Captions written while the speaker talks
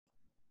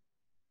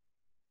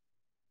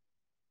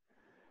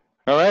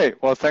All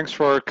right, well, thanks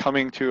for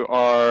coming to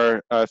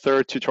our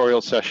third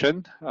tutorial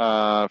session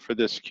for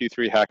this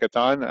Q3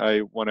 hackathon.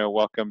 I want to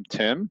welcome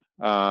Tim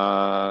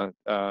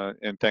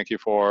and thank you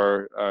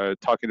for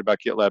talking about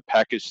GitLab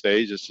Package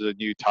Stage. This is a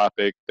new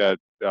topic that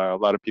a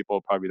lot of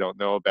people probably don't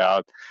know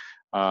about.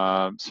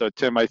 So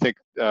Tim, I think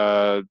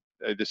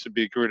this would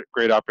be a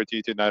great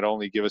opportunity to not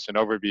only give us an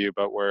overview,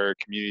 but where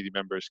community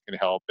members can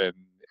help and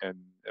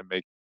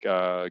make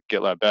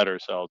GitLab better.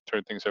 So I'll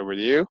turn things over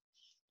to you.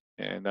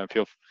 And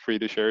feel free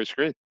to share your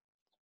screen.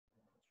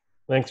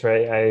 Thanks,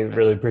 Ray. I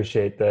really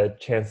appreciate the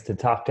chance to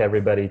talk to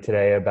everybody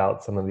today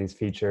about some of these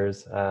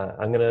features. I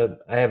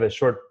have a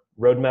short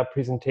roadmap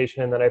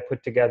presentation that I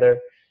put together.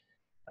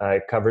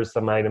 It covers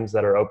some items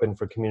that are open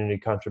for community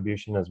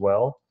contribution as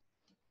well.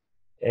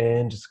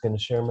 And just going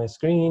to share my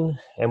screen,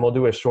 and we'll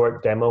do a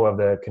short demo of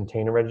the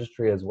container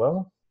registry as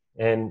well.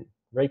 And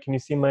Ray, can you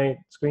see my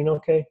screen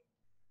okay?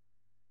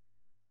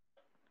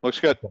 Looks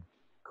good. Okay.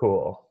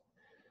 Cool.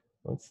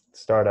 Let's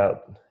start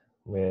out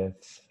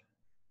with,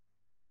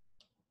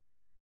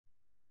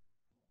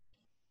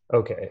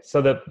 okay,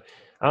 so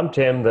I'm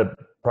Tim, the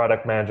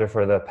product manager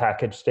for the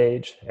package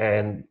stage,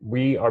 and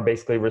we are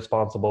basically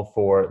responsible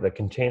for the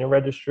container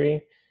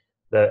registry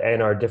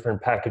and our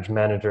different package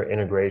manager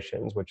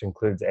integrations, which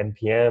includes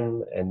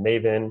NPM and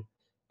Maven.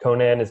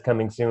 Conan is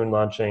coming soon,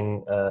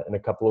 launching in a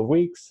couple of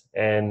weeks,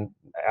 and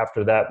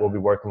after that, we'll be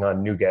working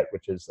on NuGet,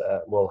 which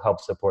will help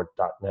support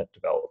 .NET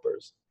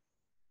developers.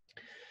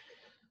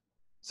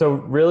 So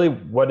really,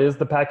 what is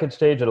the package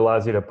stage? It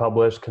allows you to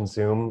publish,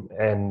 consume,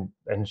 and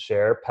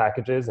share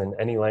packages in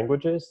any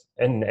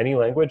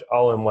language,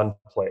 all in one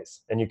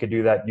place. And you could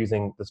do that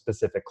using the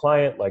specific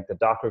client, like the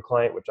Docker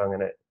client, which I'm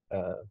going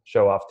to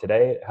show off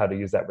today, how to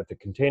use that with the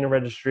container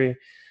registry.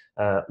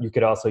 You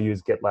could also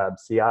use GitLab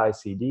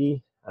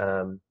CI/CD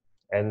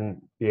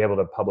and be able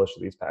to publish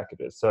these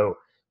packages. So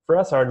for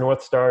us, our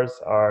North Stars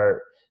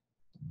are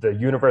the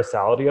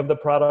universality of the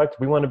product.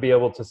 We want to be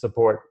able to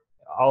support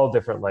all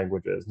different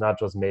languages, not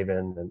just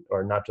Maven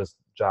or not just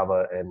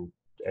Java and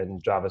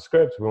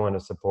JavaScript. We want to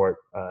support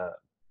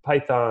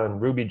Python,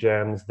 Ruby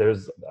gems.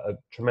 There's a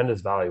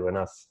tremendous value in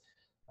us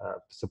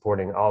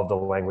supporting all of the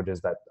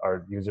languages that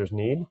our users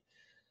need.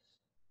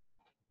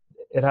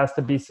 It has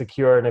to be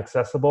secure and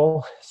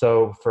accessible.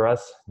 So for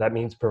us, that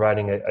means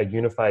providing a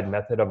unified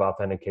method of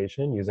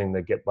authentication using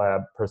the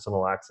GitLab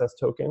personal access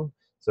token.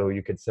 So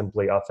you could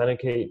simply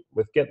authenticate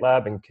with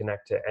GitLab and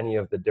connect to any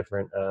of the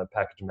different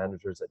package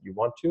managers that you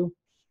want to.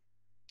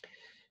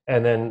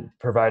 And then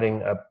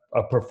providing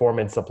a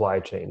performance supply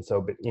chain.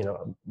 So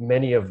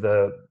many of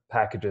the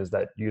packages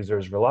that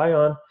users rely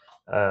on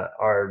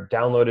are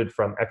downloaded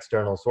from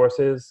external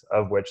sources,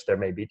 of which there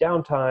may be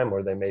downtime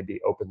or they may be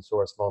open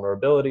source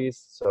vulnerabilities.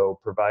 So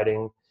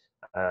providing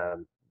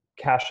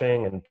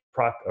caching and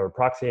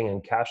proxying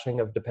and caching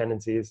of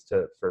dependencies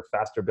for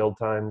faster build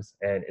times,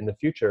 and in the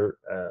future,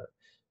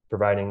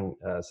 providing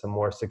some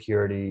more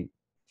security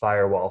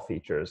firewall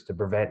features to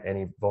prevent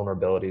any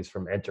vulnerabilities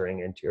from entering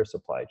into your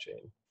supply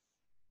chain.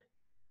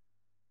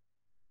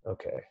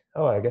 Okay.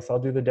 Oh, I guess I'll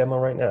do the demo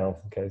right now.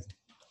 Okay.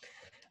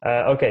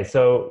 Okay,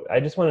 so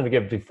I just wanted to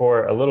give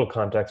before a little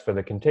context for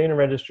the container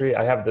registry.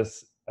 I have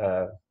this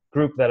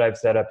group that I've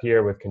set up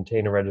here with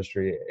container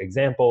registry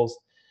examples.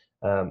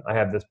 I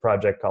have this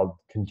project called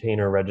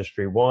Container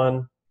Registry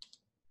 1.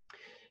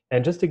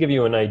 And just to give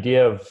you an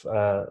idea of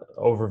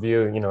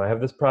overview, I have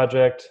this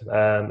project.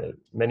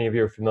 Many of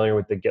you are familiar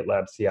with the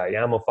GitLab CI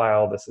YAML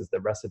file. This is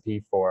the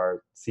recipe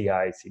for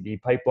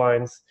CI/CD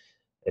pipelines.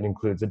 It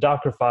includes a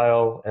Docker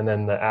file, and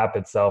then the app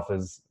itself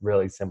is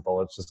really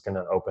simple. It's just going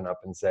to open up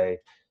and say,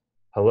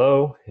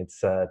 hello,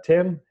 it's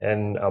Tim,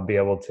 and I'll be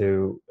able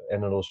to,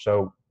 and it'll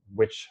show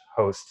which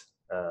host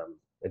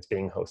it's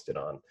being hosted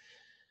on.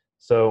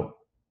 So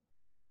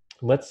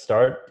let's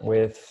start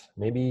with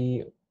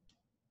maybe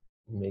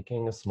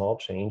making a small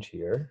change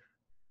here.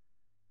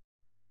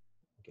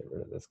 Get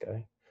rid of this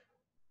guy.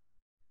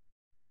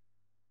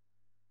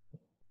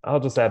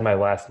 I'll just add my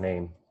last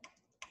name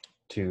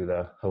to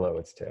the hello,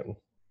 it's Tim.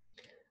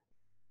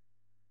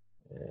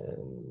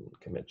 And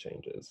commit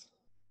changes.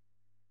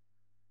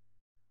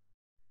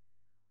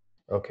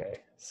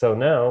 Okay, so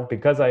now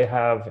because I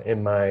have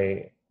in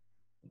my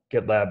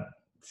GitLab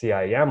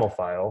CI YAML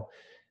file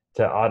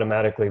to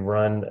automatically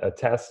run a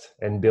test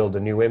and build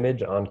a new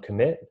image on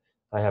commit,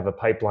 I have a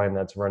pipeline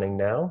that's running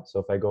now. So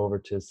if I go over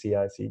to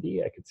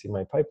CI/CD, I could see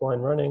my pipeline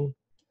running,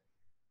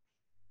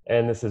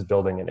 and this is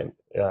building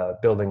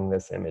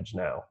this image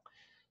now.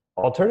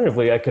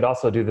 Alternatively, I could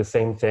also do the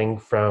same thing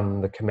from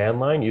the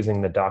command line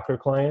using the Docker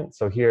client.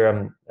 So here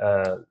I'm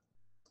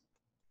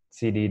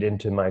CD'd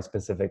into my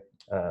specific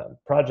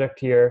project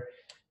here,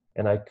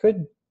 and I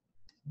could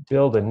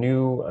build a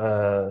new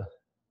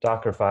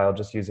Docker file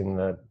just using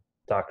the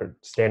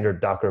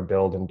standard Docker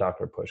build and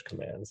Docker push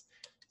commands.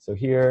 So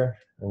here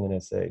I'm going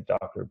to say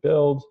Docker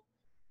build.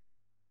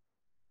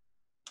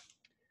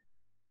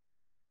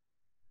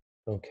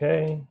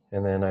 Okay,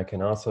 and then I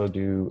can also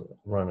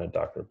run a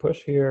Docker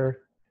push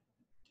here.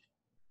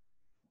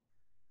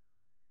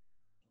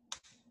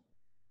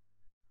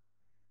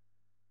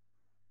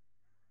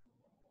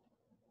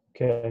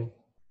 Okay.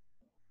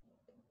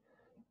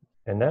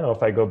 And now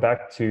if I go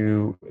back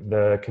to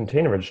the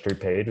container registry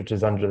page, which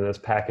is under this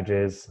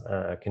packages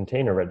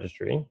container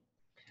registry,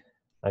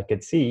 I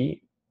could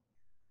see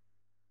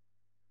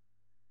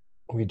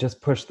we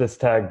just pushed this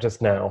tag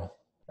just now,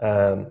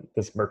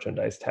 this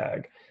merchandise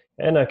tag.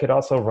 And I could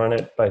also run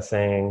it by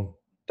saying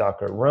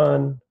docker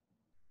run.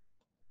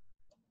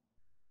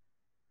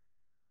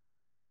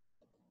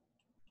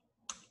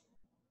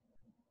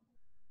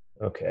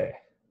 Okay,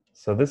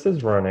 so this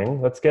is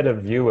running. Let's get a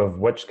view of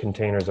which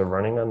containers are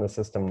running on the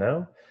system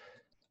now.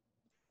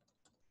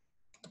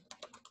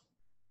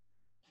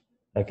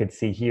 I could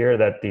see here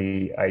that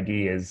the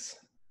ID is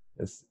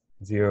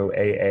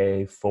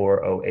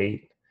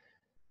 0AA408.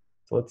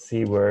 So let's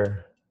see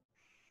where,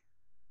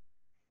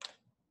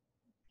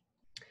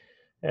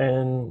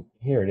 and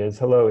here it is.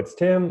 Hello, it's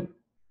Tim,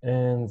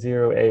 and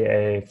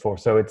 0AA4.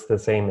 So it's the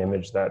same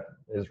image that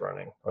is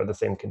running, or the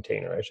same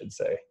container, I should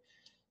say.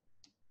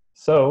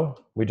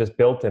 So we just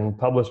built and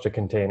published a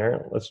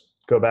container. Let's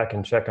go back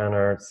and check on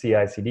our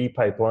CI/CD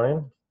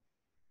pipeline,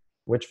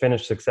 which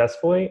finished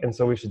successfully. And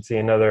so we should see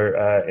another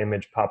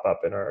image pop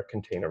up in our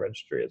container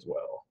registry as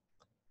well.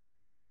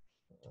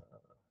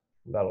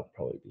 That'll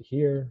probably be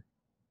here.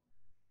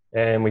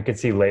 And we could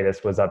see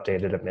latest was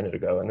updated a minute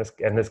ago, and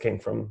this came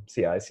from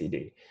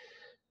CI/CD.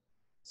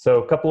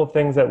 So a couple of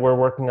things that we're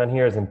working on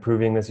here is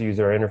improving this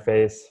user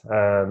interface.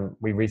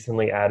 We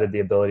recently added the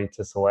ability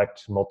to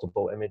select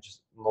multiple images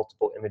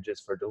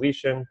for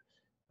deletion.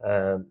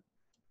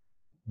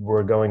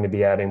 We're going to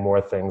be adding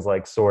more things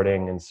like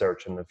sorting and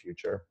search in the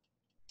future.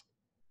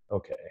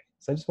 Okay,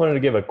 so I just wanted to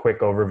give a quick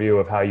overview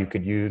of how you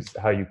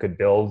could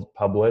build,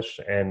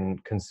 publish,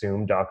 and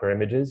consume Docker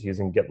images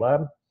using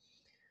GitLab.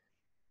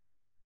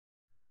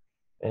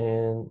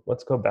 And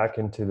let's go back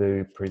into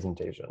the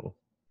presentation.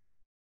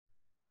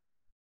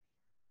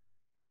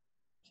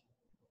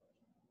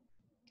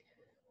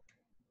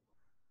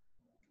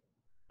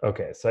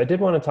 Okay, so I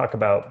did want to talk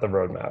about the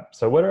roadmap.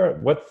 So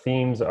what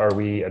themes are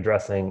we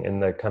addressing in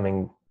the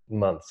coming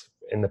months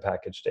in the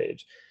package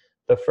stage?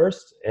 The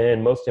first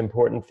and most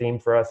important theme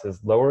for us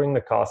is lowering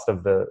the cost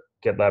of the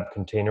GitLab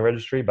container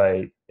registry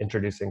by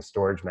introducing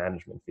storage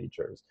management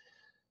features.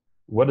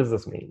 What does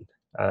this mean?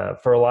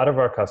 For a lot of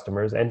our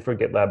customers and for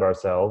GitLab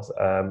ourselves,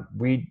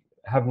 we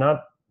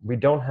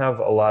don't have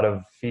a lot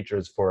of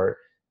features for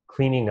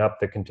cleaning up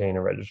the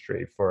container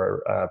registry,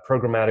 for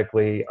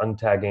programmatically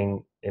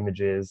untagging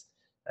images,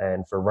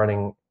 and for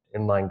running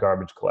inline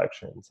garbage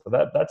collection. So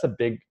that's a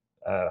big,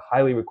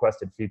 highly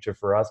requested feature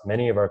for us.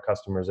 Many of our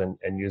customers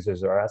and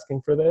users are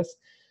asking for this.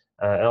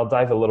 And I'll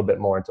dive a little bit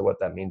more into what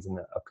that means in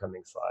the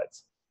upcoming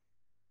slides.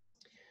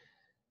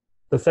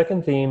 The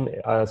second theme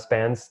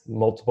spans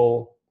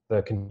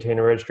the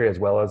container registry as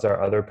well as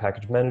our other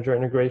package manager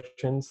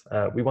integrations.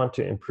 We want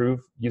to improve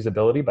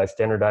usability by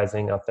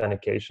standardizing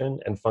authentication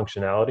and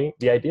functionality.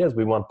 The idea is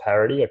we want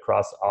parity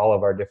across all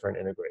of our different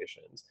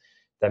integrations.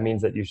 That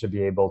means that you should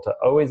be able to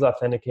always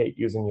authenticate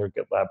using your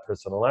GitLab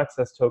personal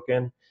access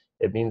token.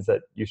 It means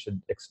that you should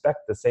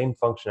expect the same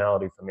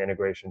functionality from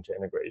integration to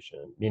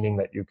integration, meaning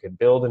that you could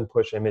build and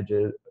push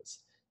images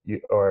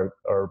or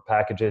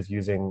packages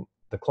using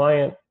the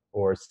client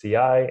or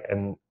CI,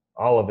 and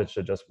all of it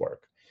should just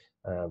work.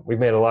 We've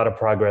made a lot of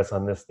progress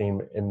on this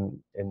theme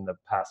in the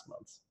past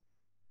months.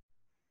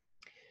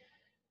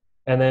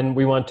 And then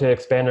we want to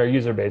expand our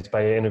user base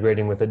by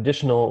integrating with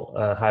additional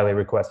highly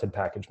requested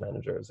package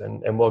managers.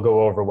 And we'll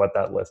go over what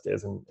that list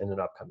is in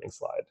an upcoming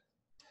slide.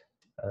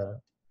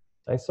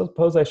 I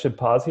suppose I should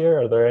pause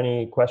here. Are there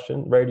any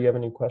questions? Ray, do you have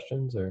any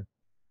questions? Or?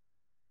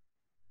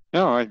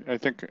 No, I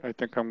think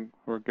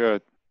we're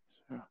good.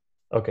 Yeah.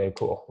 Okay,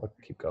 cool. We'll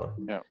keep going.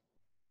 Yeah.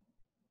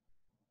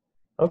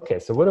 Okay,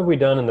 so what have we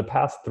done in the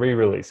past 3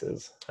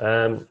 releases?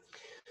 When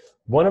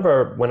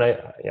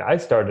I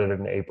started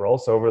in April,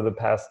 so over the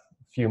past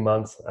few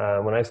months,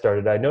 when I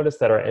started, I noticed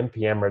that our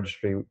NPM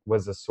registry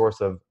was a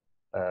source of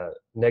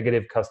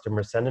negative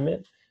customer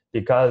sentiment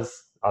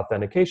because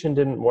authentication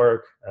didn't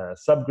work,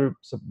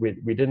 subgroups,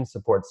 we didn't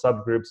support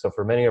subgroups. So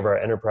for many of our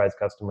enterprise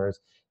customers,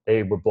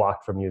 they were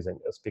blocked from using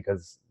this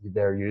because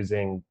they're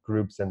using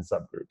groups and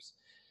subgroups.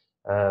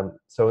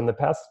 So in the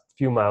past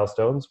few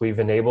milestones, we've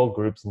enabled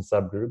groups and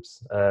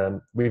subgroups.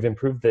 We've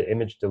improved the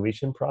image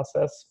deletion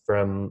process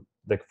for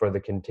the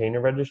container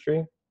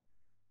registry.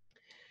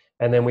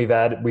 And then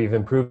we've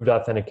improved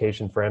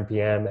authentication for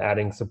NPM,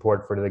 adding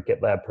support for the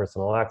GitLab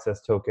personal access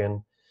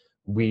token.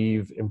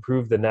 We've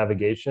improved the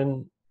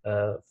navigation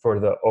for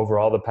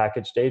the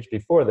package stage.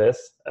 Before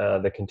this,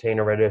 the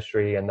container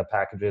registry and the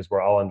packages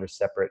were all under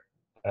separate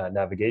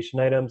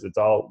navigation items. It's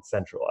all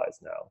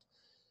centralized now.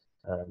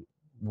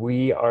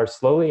 We are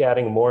slowly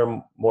adding more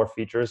and more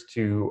features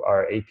to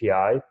our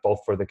API,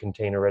 both for the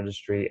container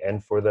registry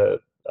and for the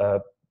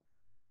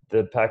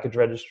package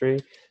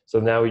registry. So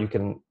now you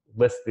can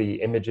list the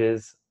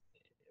images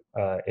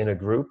in a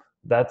group.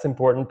 That's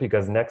important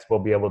because next we'll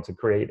be able to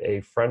create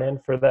a front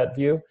end for that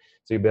view.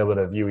 So you'll be able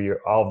to view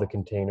all of the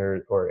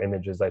container or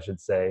images, I should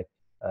say,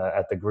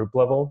 at the group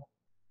level.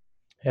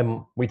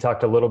 And we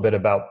talked a little bit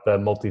about the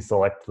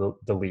multi-select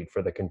delete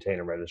for the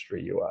container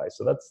registry UI.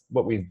 So that's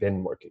what we've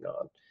been working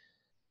on.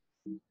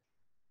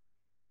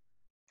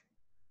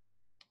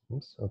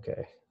 Oops,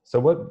 okay. So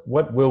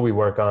what will we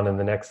work on in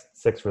the next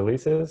 6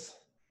 releases?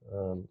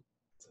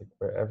 It's like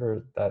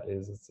wherever that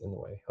is, it's in the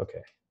way.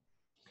 Okay.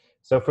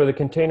 So for the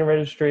container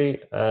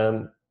registry,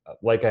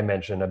 like I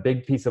mentioned, a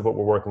big piece of what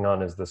we're working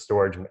on is the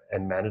storage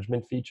and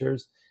management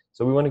features.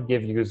 So we want to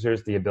give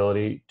users the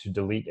ability to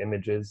delete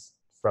images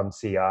from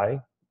CI.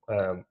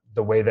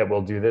 The way that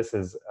we'll do this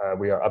is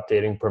we are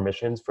updating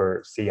permissions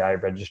for CI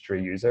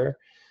registry user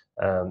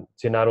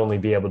to not only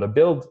be able to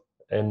build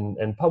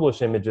and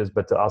publish images,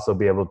 but to also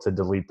be able to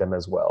delete them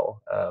as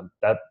well.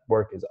 That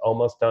work is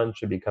almost done,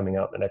 should be coming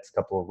out in the next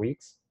couple of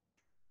weeks.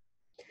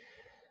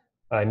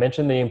 I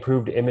mentioned the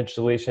improved image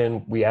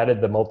deletion. We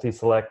added the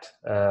multi-select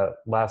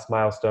last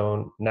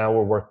milestone. Now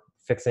we're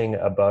fixing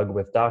a bug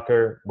with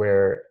Docker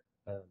where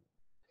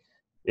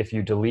if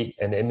you delete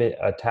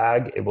a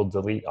tag, it will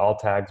delete all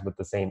tags with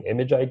the same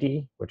image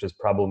ID, which is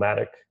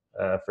problematic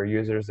for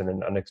users and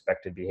an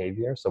unexpected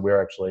behavior. So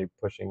we're actually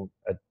pushing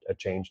a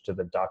change to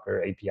the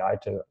Docker API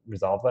to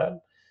resolve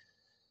that.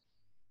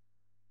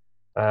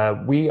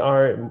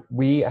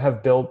 We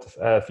have built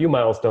a few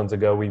milestones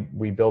ago.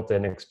 We built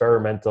an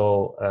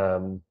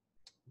experimental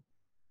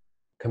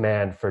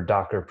command for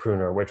Docker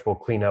pruner, which will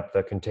clean up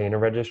the container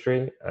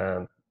registry.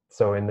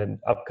 So in the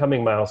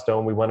upcoming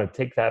milestone, we want to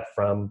take that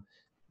from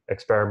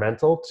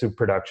experimental to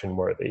production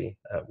worthy.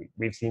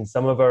 We've seen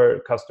some of our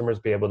customers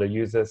be able to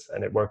use this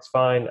and it works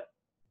fine.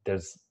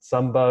 There's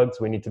some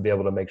bugs. We need to be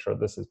able to make sure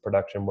this is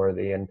production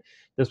worthy, and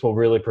this will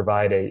really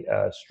provide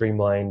a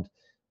streamlined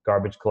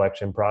garbage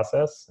collection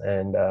process,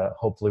 and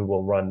hopefully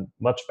will run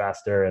much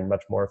faster and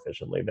much more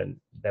efficiently than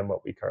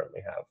what we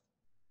currently have.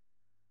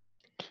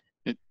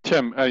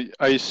 Tim, I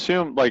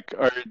assume like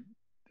are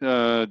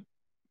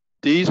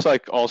these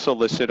like also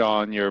listed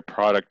on your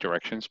product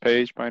directions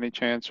page by any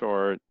chance,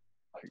 or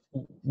like?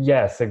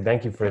 Yes,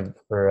 thank you for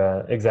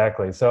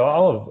exactly. So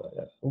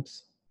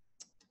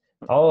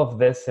all of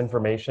this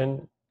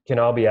information can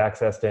all be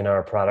accessed in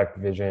our product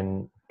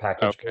vision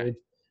package page,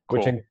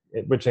 Cool.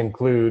 which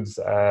includes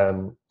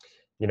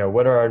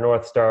what are our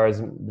North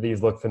Stars?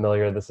 These look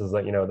familiar. This is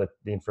the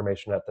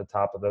information at the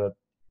top of the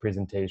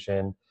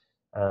presentation.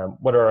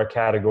 What are our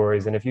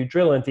categories? And if you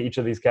drill into each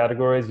of these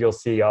categories, you'll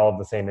see all of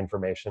the same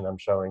information I'm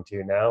showing to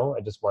you now.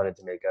 I just wanted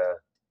to make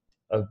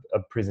a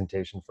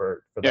presentation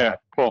for that. Yeah,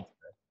 cool.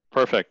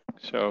 Perfect.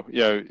 So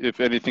yeah, if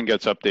anything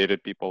gets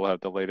updated, people will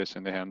have the latest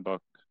in the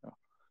handbook. So.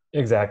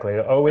 Exactly.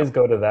 Always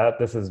go to that.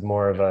 This is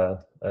more of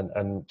a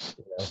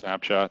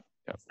snapshot.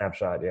 Yep.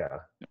 Snapshot, yeah.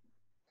 Yep.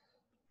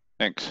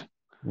 Thanks.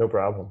 No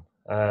problem.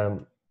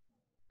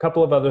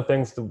 Couple of other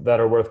things that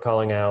are worth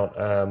calling out.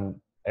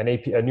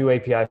 A new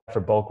API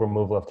for bulk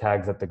removal of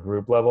tags at the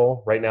group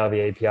level. Right now,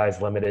 the API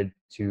is limited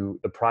to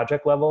the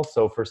project level.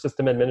 So for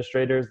system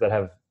administrators that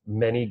have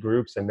many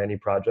groups and many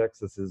projects,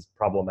 this is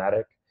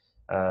problematic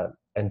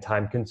and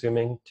time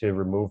consuming to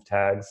remove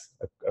tags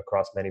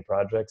across many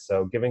projects.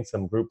 So giving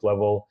some group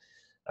level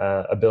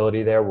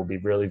ability there will be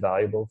really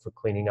valuable for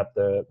cleaning up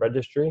the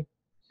registry.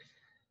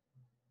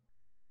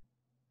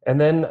 And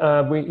then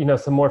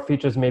some more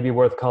features maybe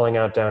worth calling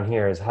out down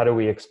here is how do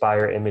we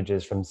expire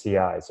images from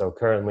CI? So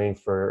currently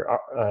for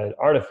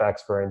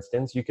artifacts, for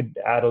instance, you could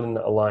add in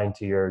a line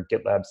to your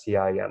GitLab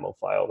CI YAML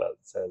file that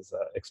says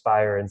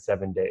expire in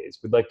 7 days.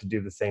 We'd like to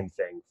do the same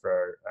thing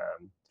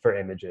for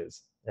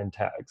images and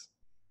tags.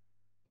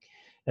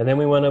 And then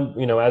we want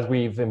to, as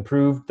we've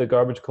improved the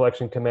garbage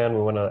collection command,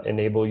 we want to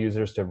enable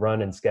users to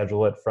run and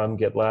schedule it from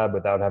GitLab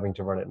without having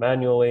to run it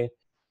manually.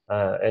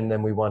 And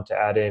then we want to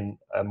add in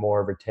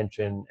more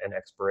retention and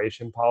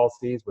expiration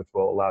policies, which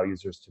will allow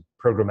users to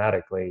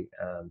programmatically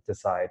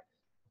decide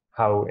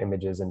how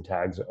images and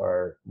tags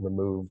are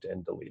removed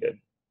and deleted.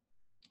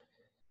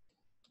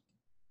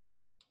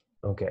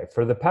 Okay,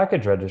 for the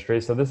package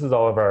registry, so this is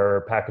all of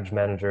our package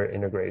manager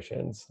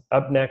integrations.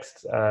 Up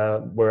next,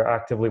 we're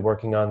actively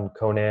working on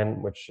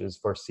Conan, which is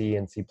for C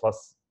and C++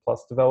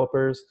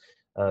 developers.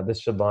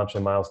 This should launch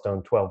in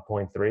milestone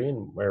 12.3,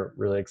 and we're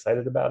really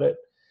excited about it.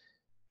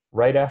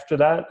 Right after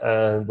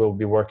that, we'll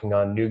be working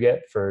on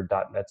NuGet for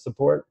 .NET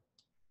support.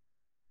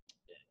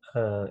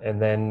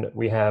 And then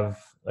we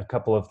have a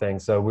couple of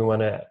things. So we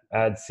want to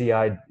add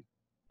CI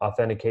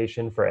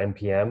authentication for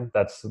NPM.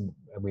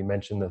 We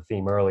mentioned the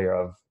theme earlier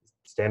of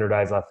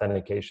standardized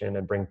authentication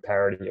and bring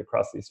parity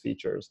across these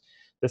features.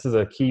 This is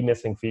a key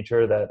missing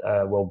feature that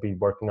we'll be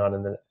working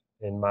on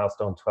in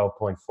milestone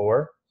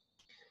 12.4.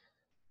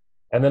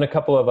 And then a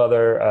couple of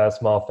other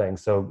small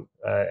things. So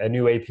a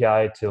new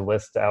API to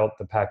list out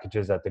the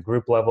packages at the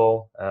group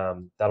level.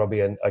 That'll be,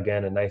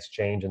 again, a nice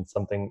change and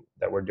something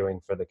that we're doing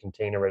for the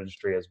container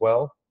registry as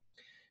well.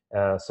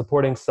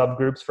 Supporting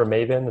subgroups for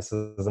Maven. This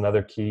is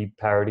another key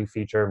parity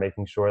feature,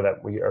 making sure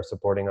that we are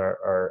supporting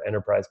our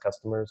enterprise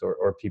customers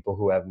or people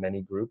who have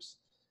many groups.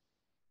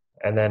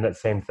 And then the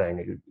same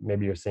thing,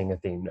 maybe you're seeing a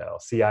theme now,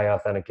 CI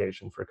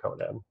authentication for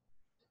Conan.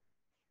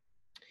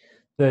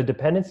 The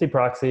dependency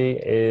proxy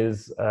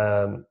is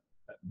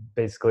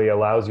basically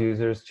allows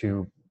users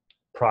to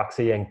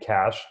proxy and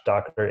cache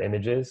Docker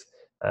images.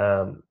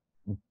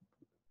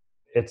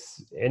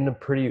 It's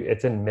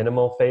in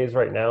minimal phase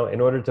right now. In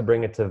order to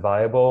bring it to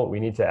viable, we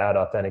need to add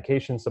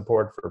authentication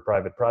support for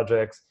private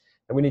projects,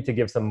 and we need to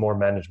give some more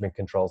management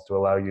controls to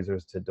allow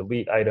users to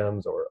delete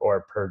items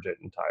or purge it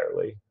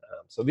entirely.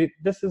 So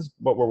this is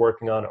what we're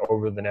working on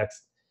over the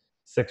next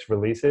 6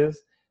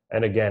 releases.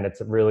 And again,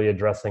 it's really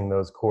addressing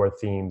those core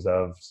themes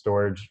of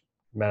storage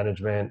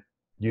management,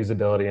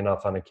 usability and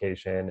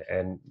authentication,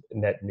 and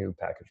net new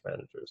package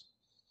managers.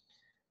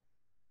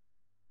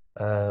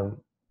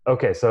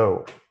 Okay,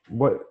 so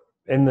what,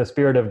 in the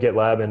spirit of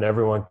GitLab and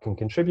everyone can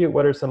contribute,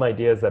 what are some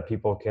ideas that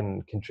people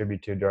can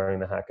contribute to during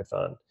the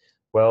hackathon?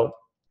 Well,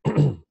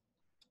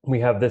 we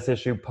have this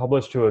issue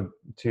published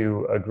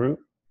to a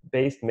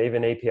group-based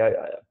Maven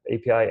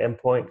API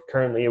endpoint.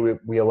 Currently,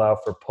 we allow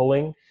for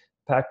pulling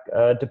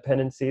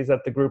dependencies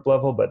at the group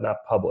level, but not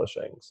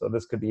publishing. So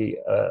this could be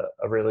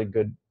a really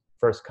good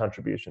first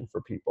contribution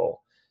for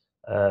people.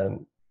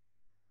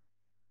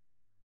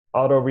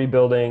 Auto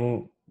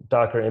rebuilding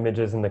Docker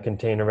images in the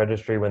container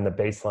registry when the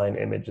baseline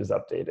image is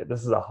updated.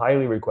 This is a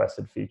highly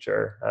requested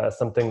feature,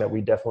 something that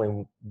we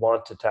definitely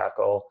want to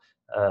tackle.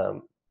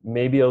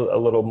 Maybe a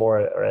little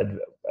more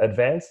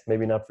advanced,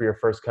 maybe not for your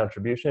first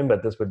contribution,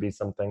 but this would be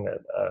something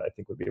that I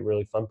think would be a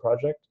really fun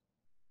project.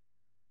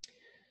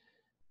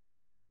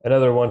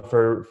 Another one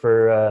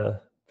for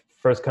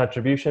first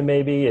contribution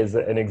maybe is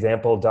an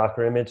example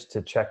Docker image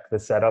to check the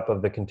setup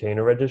of the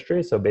container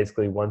registry. So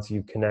basically, once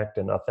you connect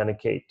and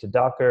authenticate to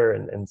Docker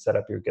and set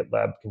up your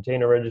GitLab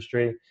container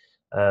registry,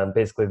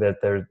 basically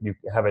you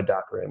have a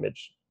Docker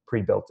image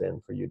pre-built in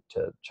for you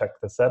to check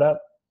the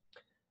setup.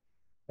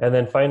 And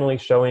then finally,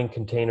 showing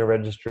container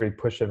registry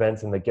push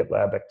events in the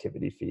GitLab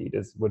activity feed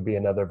would be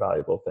another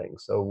valuable thing.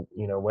 So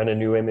when a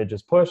new image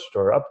is pushed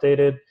or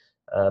updated,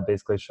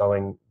 basically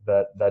showing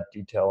that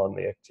detail on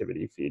the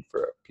activity feed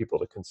for people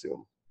to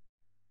consume.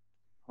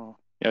 Well,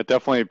 yeah,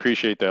 definitely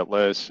appreciate that,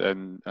 Liz.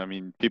 And I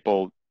mean,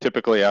 people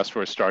typically ask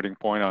for a starting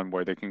point on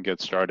where they can get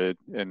started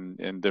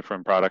in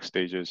different product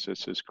stages.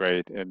 This is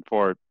great. And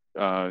for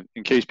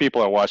in case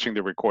people are watching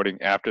the recording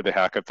after the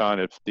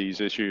hackathon, if these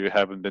issues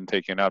haven't been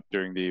taken up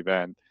during the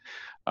event,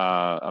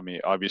 I mean,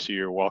 obviously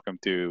you're welcome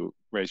to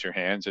raise your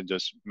hands and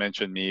just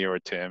mention me or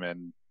Tim,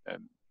 and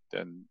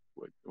then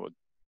we'll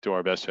do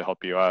our best to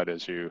help you out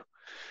as you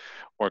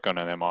work on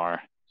an MR.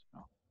 So,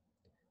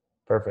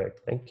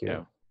 perfect, thank you.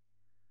 Yeah,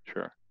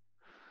 sure.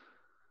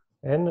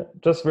 And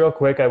just real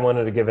quick, I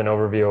wanted to give an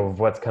overview of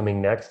what's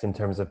coming next in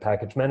terms of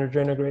package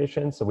manager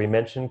integration. So we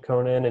mentioned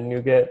Conan and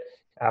NuGet.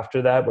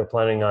 After that, we're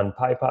planning on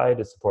PyPy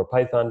to support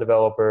Python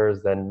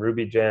developers, then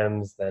Ruby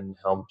gems, then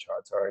Helm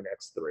charts are our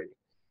next 3.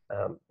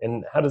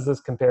 And how does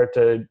this compare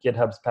to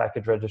GitHub's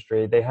package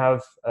registry? They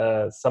have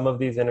some of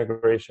these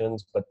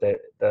integrations, but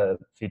the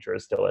feature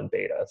is still in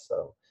beta.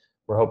 So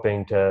we're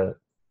hoping to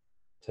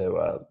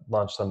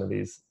launch some of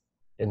these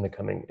in the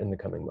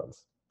coming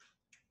months.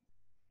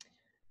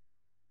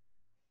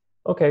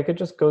 Okay, I could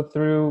just go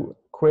through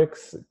quick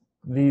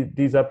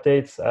these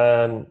updates.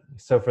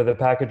 So for the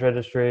package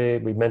registry,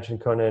 we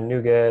mentioned Kona and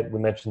NuGet. We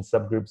mentioned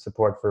subgroup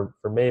support for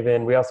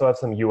Maven. We also have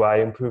some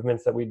UI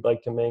improvements that we'd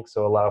like to make.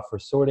 So allow for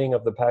sorting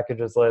of the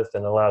packages list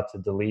and allow to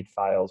delete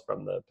files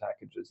from the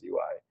packages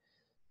UI.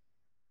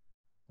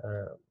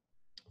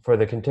 For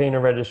the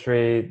container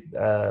registry,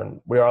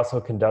 we're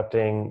also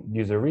conducting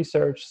user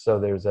research. So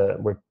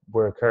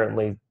we're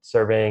currently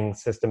surveying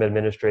system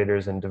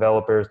administrators and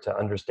developers to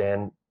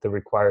understand the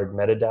required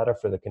metadata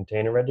for the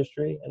container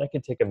registry. And I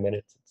could take a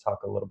minute to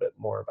talk a little bit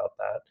more about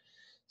that.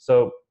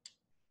 So,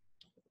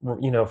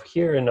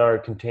 here in our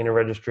container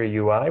registry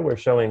UI, we're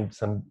showing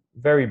some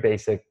very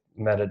basic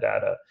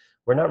metadata.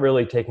 We're not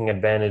really taking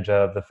advantage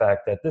of the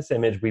fact that this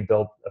image we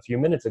built a few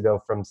minutes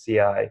ago from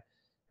CI,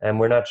 and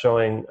we're not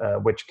showing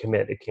which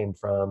commit it came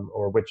from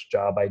or which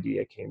job ID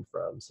it came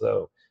from.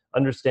 So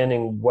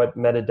understanding what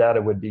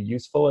metadata would be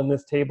useful in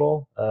this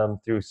table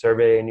through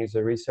survey and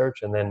user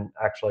research, and then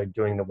actually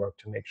doing the work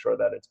to make sure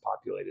that it's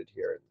populated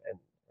here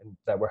and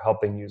that we're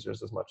helping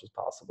users as much as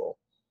possible.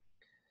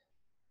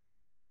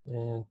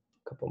 And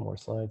a couple more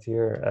slides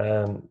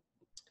here.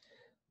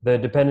 The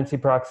dependency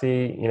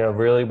proxy,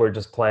 really we're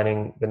just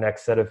planning the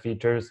next set of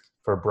features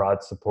for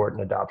broad support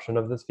and adoption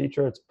of this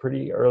feature. It's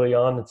pretty early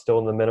on. It's still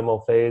in the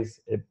minimal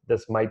phase.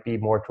 This might be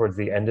more towards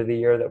the end of the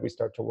year that we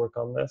start to work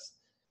on this.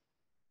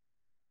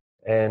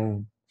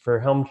 And for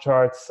Helm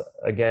charts,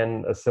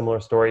 again, a similar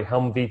story.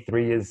 Helm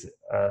v3 is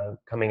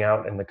coming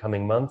out in the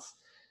coming months.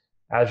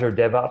 Azure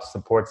DevOps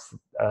supports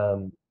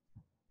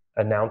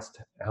announced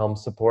Helm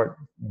support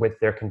with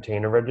their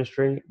container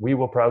registry. We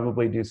will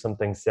probably do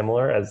something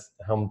similar as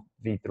Helm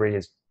v3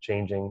 is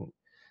changing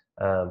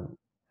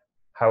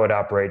how it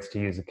operates to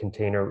use a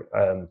container,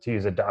 to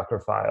use a Docker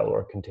file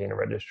or container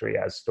registry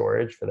as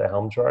storage for the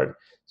Helm chart.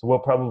 So we'll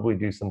probably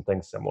do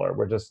something similar.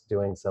 We're just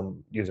doing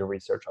some user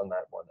research on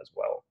that one as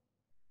well.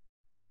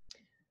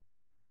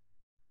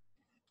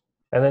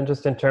 And then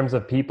just in terms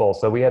of people,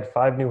 so we had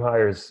 5 new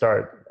hires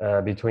start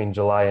between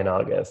July and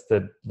August.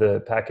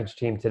 The package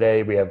team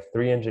today, we have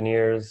 3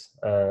 engineers,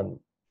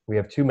 we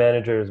have 2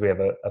 managers, we have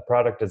a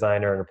product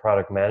designer and a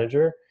product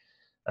manager.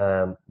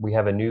 We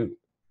have a new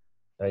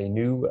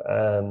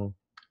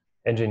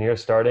engineer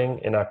starting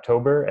in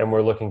October, and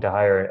we're looking to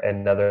hire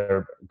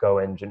another Go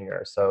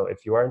engineer. So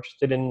if you are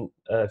interested in,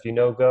 if you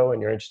know Go and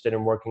you're interested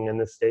in working in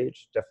this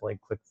stage, definitely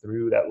click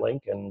through that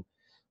link and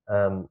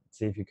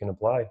see if you can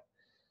apply.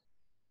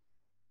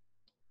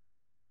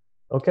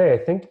 Okay, I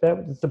think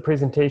that was the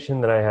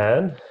presentation that I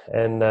had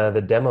and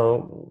the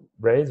demo.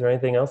 Ray, is there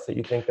anything else that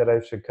you think that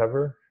I should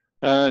cover?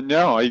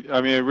 No,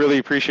 I mean, I really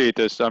appreciate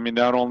this. I mean,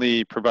 not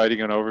only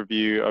providing an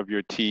overview of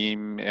your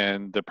team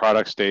and the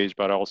product stage,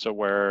 but also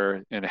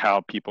where and how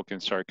people can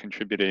start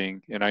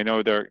contributing. And I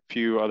know there are a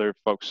few other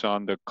folks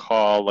on the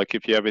call. Like,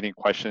 if you have any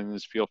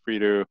questions, feel free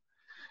to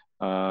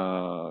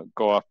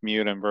go off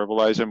mute and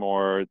verbalize them,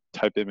 or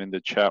type them in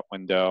the chat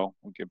window.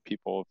 We'll give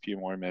people a few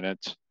more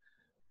minutes.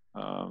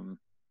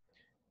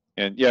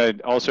 And yeah,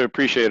 I'd also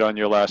appreciate on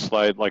your last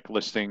slide, like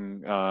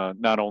listing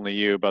not only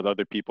you, but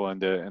other people in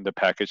the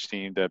package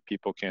team that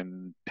people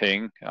can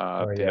ping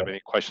if they have any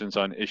questions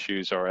on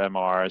issues or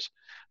MRs.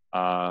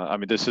 I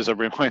mean, this is a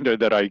reminder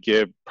that I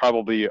give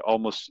probably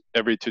almost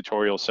every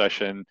tutorial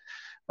session.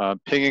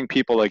 Pinging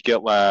people at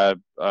GitLab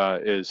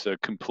is a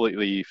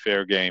completely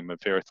fair game, a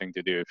fair thing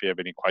to do. If you have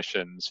any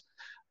questions,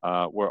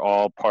 we're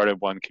all part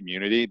of one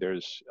community.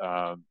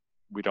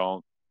 We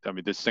don't, I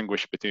mean,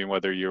 distinguish between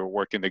whether you're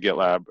working in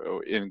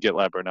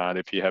GitLab or not.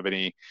 If you have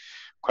any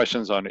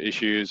questions on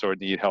issues or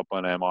need help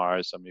on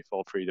MRs, I mean,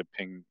 feel free to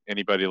ping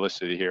anybody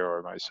listed here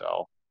or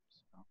myself.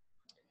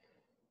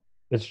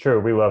 It's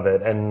true. We love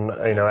it. And,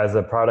 you know, as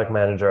a product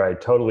manager, I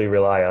totally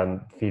rely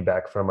on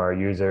feedback from our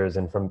users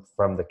and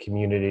from the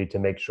community to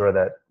make sure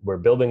that we're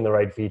building the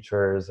right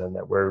features and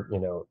that we're, you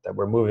know, that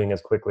we're moving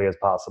as quickly as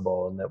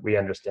possible and that we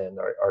understand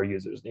our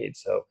users'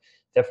 needs. So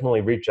definitely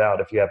reach out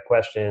if you have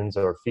questions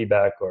or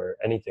feedback or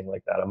anything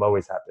like that. I'm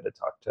always happy to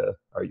talk to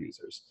our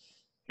users.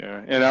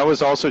 Yeah, and I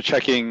was also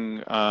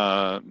checking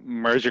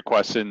merge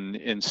requests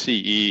in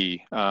CE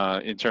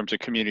in terms of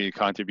community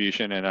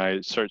contribution, and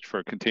I searched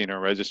for container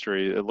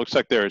registry. It looks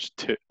like there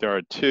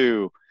are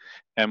 2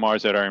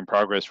 MRs that are in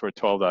progress for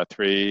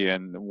 12.3,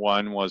 and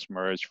one was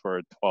merged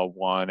for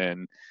 12.1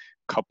 and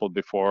a couple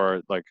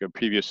before, like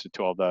previous to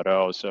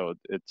 12.0. So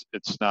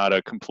it's not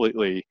a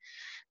completely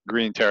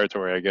green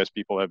territory. I guess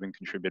people have been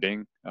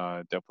contributing.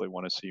 Definitely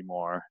want to see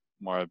more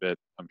of it,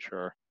 I'm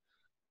sure.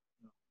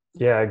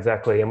 Yeah,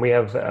 exactly. And we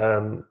have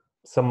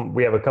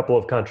we have a couple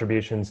of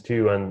contributions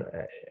too on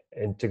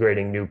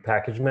integrating new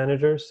package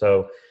managers.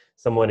 So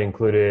someone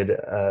included,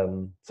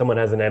 someone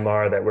has an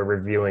MR that we're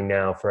reviewing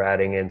now for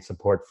adding in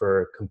support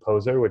for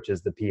Composer, which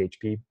is the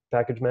PHP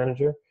package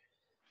manager.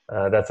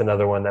 That's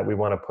another one that we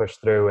want to push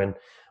through. And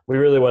we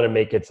really want to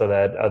make it so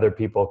that other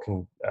people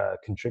can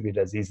contribute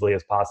as easily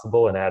as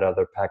possible and add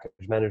other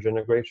package manager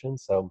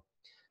integrations. So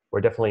we're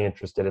definitely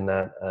interested in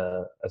that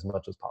as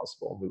much as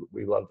possible.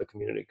 We love the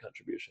community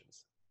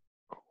contributions.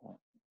 Cool.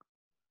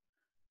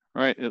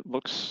 All right,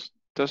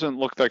 doesn't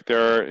look like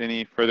there are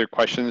any further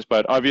questions,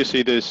 but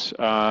obviously this,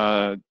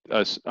 I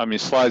mean,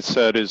 slide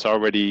set is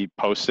already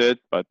posted,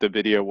 but the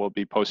video will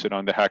be posted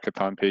on the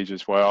hackathon page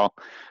as well.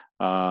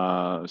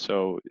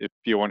 So if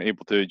you weren't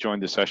able to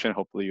join the session,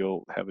 hopefully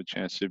you'll have a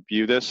chance to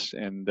view this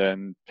and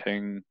then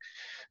ping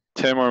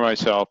Tim or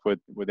myself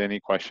with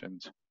any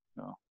questions.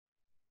 So.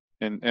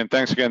 And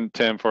thanks again,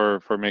 Tim,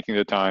 for making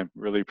the time.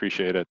 Really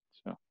appreciate it.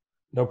 So.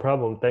 No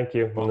problem. Thank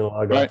you. Cool.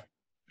 All right.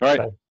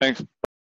 Thanks.